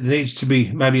 There needs to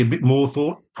be maybe a bit more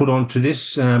thought put onto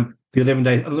this, the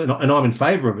 11-day, and I'm in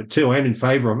favour of it too. I am in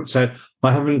favour of it. So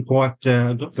I haven't quite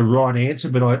got the right answer,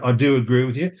 but I do agree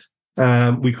with you.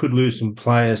 We could lose some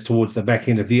players towards the back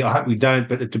end of the year. I hope we don't,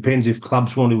 but it depends if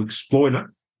clubs want to exploit it.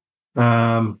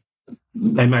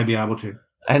 They may be able to.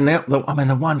 And now, the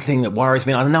one thing that worries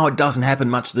me, I know it doesn't happen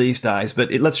much these days,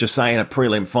 but let's just say in a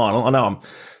prelim final, I know I'm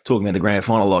talking about the grand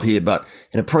final a lot here, but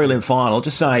in a prelim final,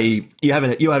 just say you're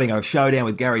having a showdown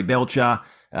with Gary Belcher.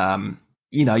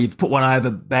 You've put one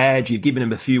over Badge, you've given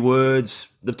him a few words.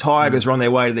 The Tigers are on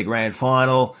their way to the grand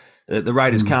final. The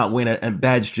Raiders can't win it, and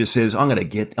Badge just says, "I'm going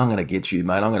to get you,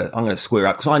 mate. I'm going to square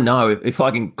up, because I know if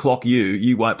I can clock you,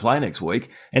 you won't play next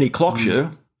week." And he clocks you.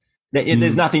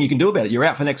 There's nothing you can do about it. You're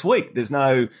out for next week. There's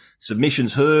no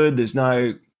submissions heard. There's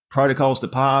no protocols to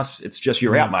pass. It's just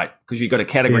you're out, mate, because you've got a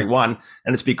category 1,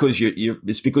 and it's because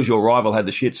your rival had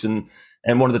the shits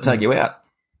and wanted to take you out.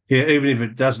 Yeah, even if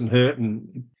it doesn't hurt,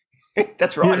 and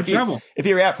That's You're right. in trouble. If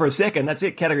you're out for a second, that's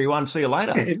it. Category 1, see you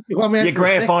later. If I'm out Your for a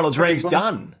grand second, final dream's Category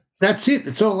 1, done. that's it.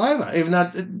 It's all over, even though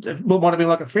it might have been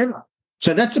like a feather.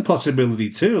 So that's a possibility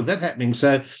too of that happening.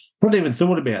 So not even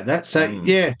thought about that. So,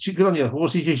 yeah, good on your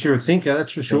horses. You're a thinker,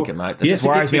 that's for sure. Mate. That just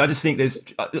worries me. I just think there's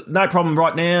no problem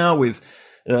right now with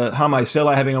Hamo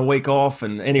Sella having a week off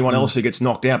and anyone else who gets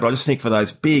knocked out. But I just think for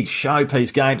those big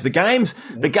showpiece games, the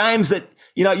games that,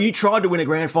 you tried to win a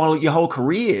grand final your whole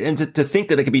career, and to think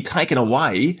that it could be taken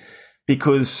away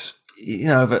because,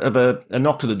 of a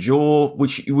knock to the jaw,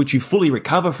 which you fully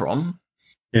recover from.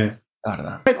 Yeah. I don't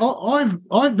know.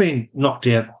 I've been knocked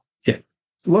out,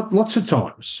 lots of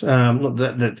times. And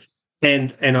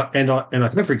I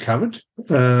have recovered.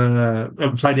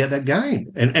 And played out that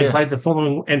game and played the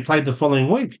following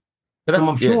week. But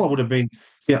I'm sure I would have been.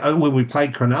 When we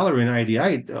played Cronulla in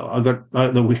 '88,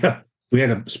 we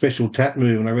had a special tap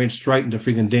move and I ran straight into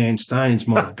frigging Dan Staines.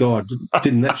 My God,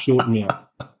 didn't that shorten me up?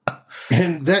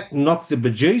 And that knocked the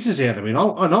bejesus out of me. And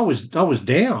I was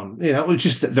down. It was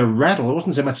just the rattle. It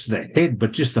wasn't so much the head,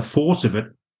 but just the force of it.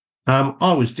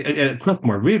 It cracked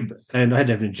my rib, and I had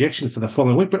to have an injection for the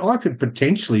following week. But I could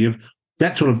potentially have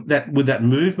with that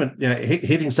movement,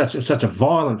 hitting such a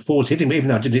violent force, hitting me, even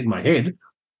though it didn't hit my head.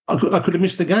 I could have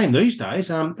missed the game these days.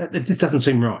 It just doesn't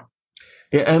seem right.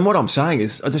 Yeah, and what I'm saying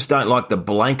is, I just don't like the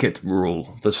blanket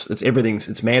rule.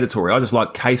 It's mandatory. I just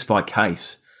like case by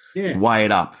case. Yeah. Weigh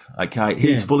it up. Okay,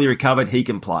 he's fully recovered. He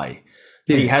can play.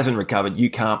 Yeah. He hasn't recovered. You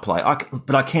can't play.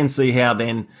 But I can see how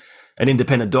then an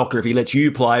independent doctor, if he lets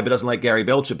you play but doesn't let Gary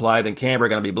Belcher play, then Canberra are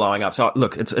going to be blowing up. So,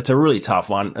 look, it's a really tough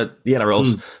one. The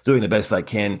NRL's doing the best they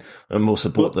can, and we'll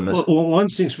support them. Well, one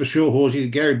thing's for sure, Horsey,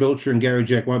 Gary Belcher and Gary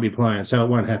Jack won't be playing, so it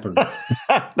won't happen.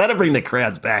 That'll bring the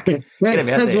crowds back.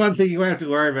 That's one thing you won't have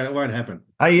to worry about. It won't happen.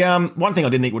 Hey, one thing I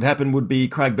didn't think would happen would be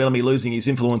Craig Bellamy losing his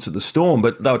influence at the Storm,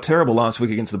 but they were terrible last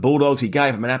week against the Bulldogs. He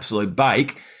gave them an absolute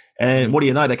bake, and what do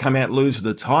you know? They come out and lose to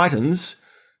the Titans,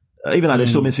 even though they're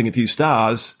still missing a few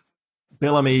stars.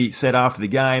 Bellamy said after the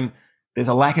game, there's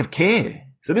a lack of care.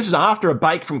 So this is after a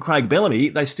bake from Craig Bellamy.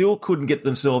 They still couldn't get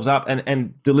themselves up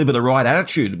and deliver the right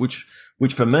attitude, which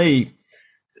for me,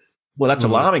 well, that's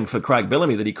alarming for Craig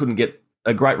Bellamy that he couldn't get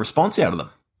a great response out of them.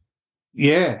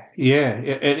 Yeah.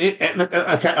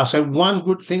 Okay, I'll say one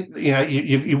good thing.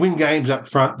 You win games up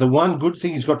front. The one good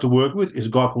thing he's got to work with is a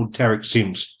guy called Tarek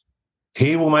Sims.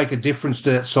 He will make a difference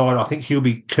to that side. I think he'll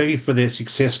be key for their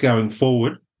success going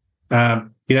forward.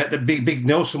 The big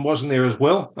Nelson wasn't there as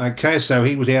well. Okay, so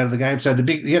he was out of the game. So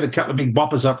he had a couple of big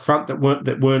boppers up front that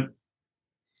weren't.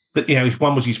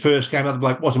 One was his first game. The other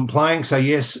bloke wasn't playing. So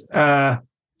yes,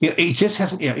 he just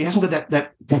hasn't. He hasn't got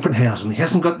that Deppenhausen. He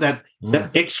hasn't got that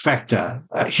X factor.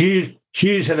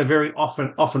 Hughes had a very off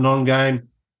and on game.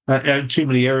 Too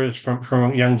many errors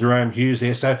from young Jerome Hughes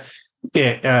there. So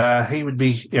he would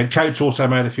be. Coates also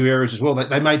made a few errors as well.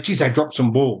 They dropped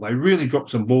some ball. They really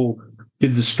dropped some ball.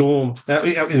 Did the Storm.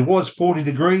 It was 40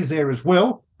 degrees there as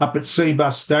well, up at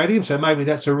Seabus Stadium, so maybe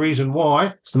that's a reason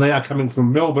why. And they are coming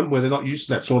from Melbourne, where they're not used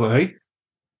to that sort of heat.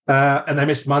 And they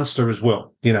missed Munster as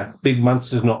well. Big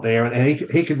Munster's not there, and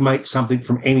he could make something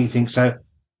from anything. So,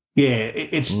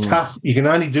 it's tough. You can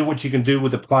only do what you can do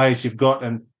with the players you've got,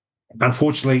 and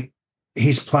unfortunately,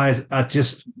 his players are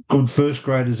just good first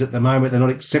graders at the moment. They're not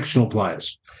exceptional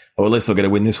players. Well, at least they'll get a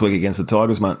win this week against the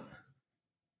Tigers, mate.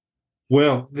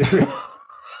 Well,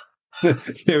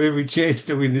 they're every chance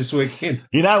to win this weekend.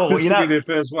 Their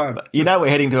first one. We're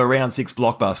heading to a round 6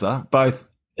 blockbuster. Both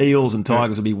Eels and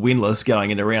Tigers will be winless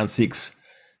going into round 6.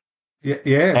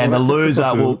 Yeah. And the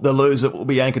loser will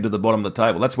be anchored to the bottom of the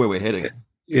table. That's where we're heading.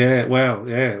 Yeah. Well,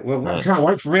 I can't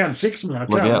wait for round 6, man. I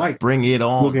can't wait. Bring it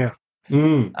on. Look out.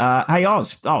 Hey, I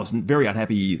was very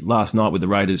unhappy last night with the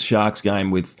Raiders Sharks game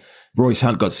with Royce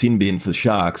Hunt got sin bin for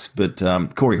Sharks, but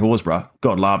Corey Horsburgh,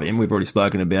 God love him, we've already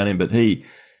spoken about him, but he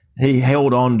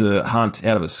held on to Hunt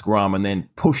out of a scrum and then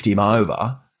pushed him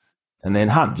over. And then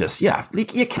Hunt just,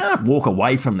 you can't walk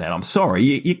away from that. I'm sorry.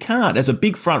 You can't. As a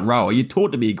big front rower, you're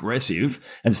taught to be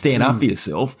aggressive and stand up for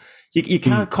yourself. You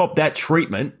can't cop that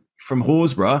treatment from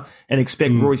Horsburgh and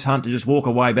expect Royce Hunt to just walk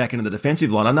away back into the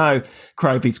defensive line. I know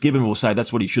Craig Fitzgibbon will say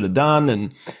that's what he should have done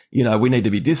and, we need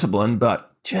to be disciplined, but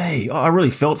gee, I really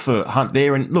felt for Hunt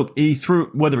there. And look,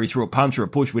 whether he threw a punch or a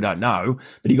push, we don't know,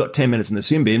 but he got 10 minutes in the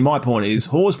sin bin. My point is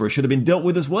Horsburgh should have been dealt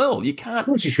with as well. You can't. Of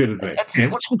course he should have been.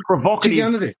 What's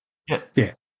provocative?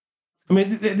 Yeah. I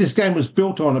mean, this game was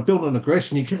built on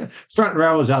aggression. Front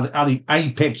rowers are the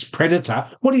apex predator.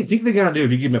 What do you think they're going to do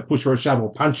if you give them a push or a shove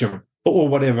or punch them or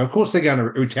whatever? Of course they're going to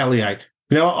retaliate.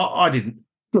 I didn't.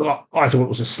 I thought it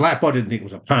was a slap. I didn't think it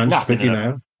was a punch. Nothing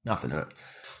in it.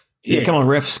 Yeah, come on,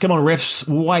 refs,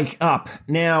 wake up.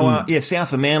 Now,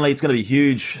 South of Manly, it's going to be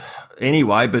huge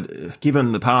anyway, but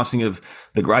given the passing of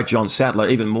the great John Sattler,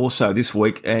 even more so this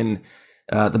week, and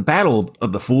the battle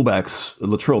of the fullbacks,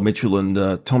 Latrell Mitchell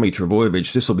and Tommy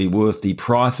Trbojevic, this will be worth the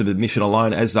price of admission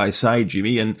alone, as they say,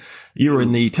 Jimmy. And you were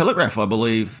in the Telegraph, I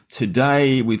believe,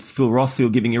 today with Phil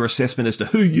Rothfield giving your assessment as to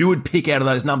who you would pick out of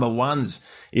those number ones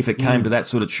if it came to that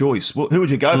sort of choice. Well, who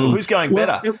would you go for? Who's going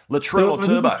better, Latrell or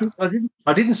Turbo?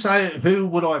 I didn't say who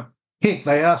would I pick.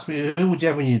 They asked me who would you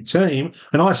have in your team,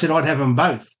 and I said I'd have them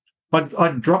both.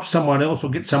 I'd drop someone else or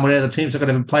get someone out of the team so I could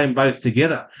have them play them both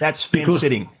together. That's fence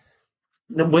sitting.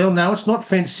 Well, no, it's not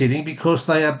fence sitting because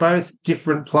they are both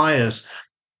different players.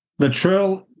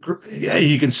 Latrell,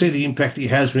 you can see the impact he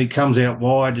has when he comes out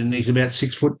wide, and he's about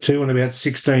 6'2" and about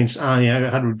 16,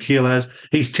 100 kilos.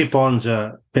 His tip-ons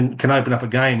can open up a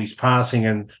game. He's passing,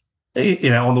 and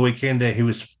on the weekend there he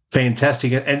was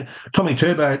fantastic. And Tommy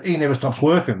Turbo, he never stops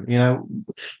working.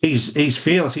 He's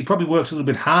fearless. He probably works a little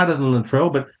bit harder than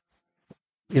Latrell, but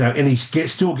and he's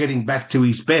still getting back to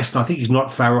his best. And I think he's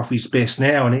not far off his best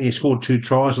now, and he scored 2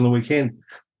 tries on the weekend.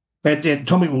 And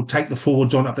Tommy will take the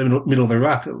forwards on up the middle of the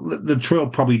ruck.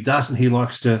 Latrell probably doesn't. He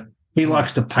likes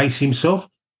to pace himself,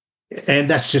 and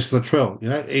that's just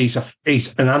Latrell.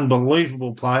 He's an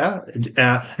unbelievable player,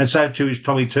 and so too is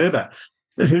Tommy Turbo.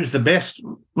 Who's the best?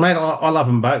 Mate, I love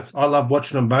them both. I love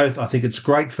watching them both. I think it's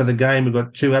great for the game. We've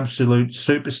got 2 absolute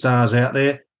superstars out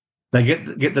there. They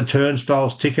get the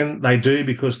turnstiles ticking. They do,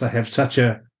 because they have such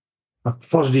a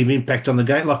positive impact on the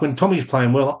game. Like when Tommy's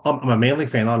playing well, I'm a Manly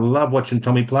fan. I love watching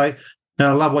Tommy play, and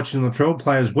I love watching Latrell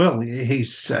play as well.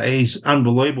 He's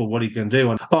unbelievable what he can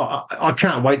do. And I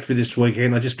can't wait for this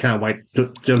weekend. I just can't wait.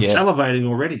 I'm salivating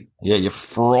already. Yeah, you're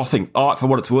frothing. For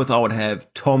what it's worth, I would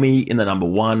have Tommy in the number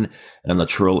 1 and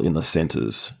Latrell in the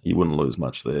centres. You wouldn't lose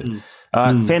much there.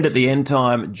 Fend at the end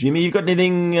time. Jimmy, you got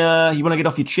anything you want to get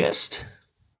off your chest?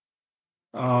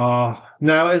 No,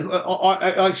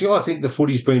 I think the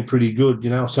footy's been pretty good,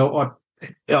 so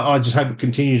I just hope it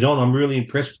continues on. I'm really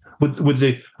impressed with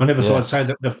the, I never thought I'd say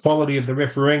that, the quality of the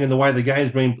refereeing and the way the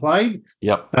game's been played.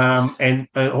 Yep. And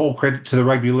all credit to the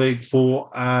Rugby League for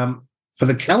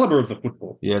the calibre of the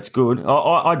football. Yeah, it's good.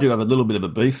 I do have a little bit of a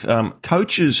beef.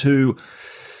 Coaches who,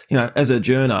 as a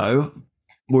journo,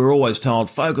 we're always told,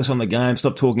 focus on the game,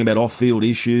 stop talking about off-field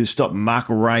issues, stop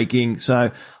muck-raking.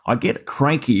 So I get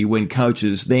cranky when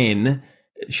coaches then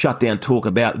shut down talk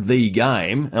about the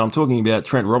game. And I'm talking about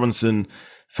Trent Robinson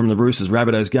from the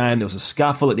Roosters-Rabbitohs game. There was a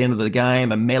scuffle at the end of the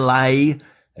game, a melee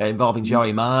involving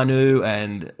Joey Manu.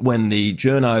 And when the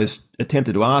journos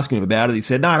attempted to ask him about it, he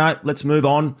said, no, let's move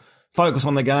on. Focus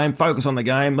on the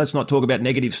game. Let's not talk about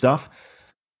negative stuff.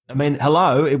 I mean,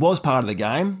 hello, it was part of the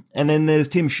game. And then there's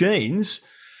Tim Sheens,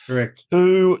 correct,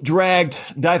 who dragged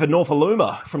David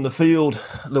Norfoluma from the field,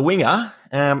 the winger,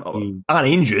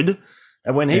 uninjured.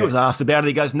 And when he was asked about it,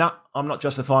 he goes, no, I'm not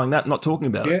justifying that, not talking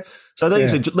about it. So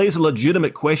these are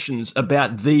legitimate questions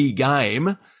about the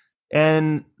game,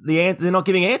 and they're not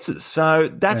giving answers. So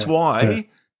that's why,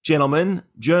 gentlemen,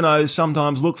 journos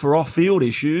sometimes look for off-field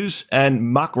issues and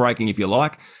muckraking, if you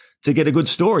like, to get a good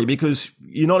story, because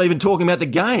you're not even talking about the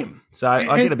game. So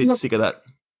I get a bit sick of that.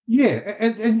 Yeah,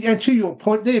 and to your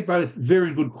point, they're both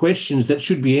very good questions that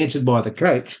should be answered by the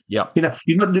coach. Yeah,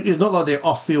 it's not like they're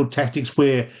off-field tactics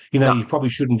where you probably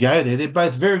shouldn't go there. They're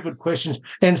both very good questions,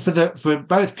 and for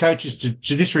both coaches to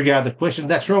disregard the question,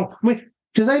 that's wrong. I mean,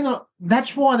 do they not?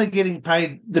 That's why they're getting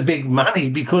paid the big money,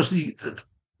 because the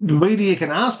media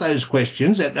can ask those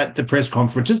questions at the press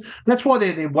conferences. That's why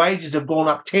their wages have gone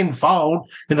up tenfold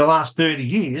in the last 30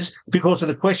 years, because of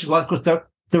the questions. Like, because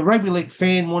the rugby league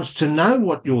fan wants to know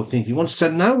what you're thinking, wants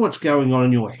to know what's going on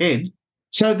in your head.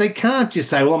 So they can't just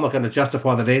say, well, I'm not going to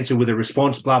justify that answer with a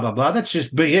response, blah, blah, blah. That's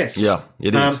just BS. Yeah,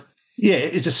 it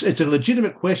is. It's a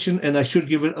legitimate question, and they should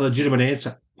give it a legitimate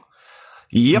answer.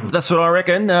 Yep, that's what I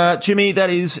reckon. Jimmy, that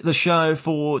is the show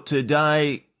for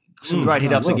today. Some great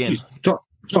hit-ups again.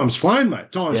 Time's flown,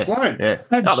 mate. Time's flown. Yeah.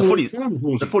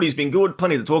 The footy's been good.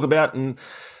 Plenty to talk about. And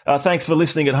thanks for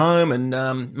listening at home.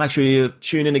 And make sure you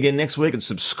tune in again next week and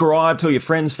subscribe to your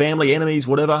friends, family, enemies,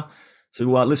 whatever, to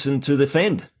listen to The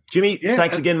Fend. Jimmy,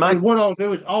 thanks again, mate. And what I'll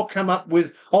do is I'll come up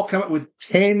with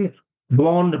 10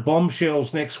 blonde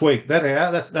bombshells next week.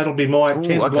 That'll be my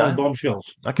 10 blonde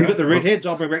bombshells. Okay. You've got the redheads,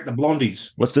 I'll bring back the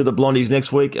blondies. Let's do the blondies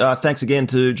next week. Thanks again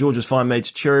to George's Fine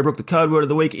Mates Cherrybrook. The code word of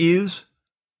the week is...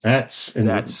 That's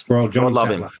God love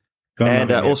him.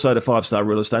 And also to 5-Star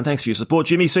Real Estate. Thanks for your support,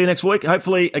 Jimmy. See you next week.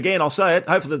 Hopefully, again, I'll say it,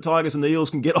 hopefully the Tigers and the Eels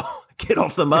can get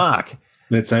off the mark.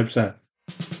 Let's hope so.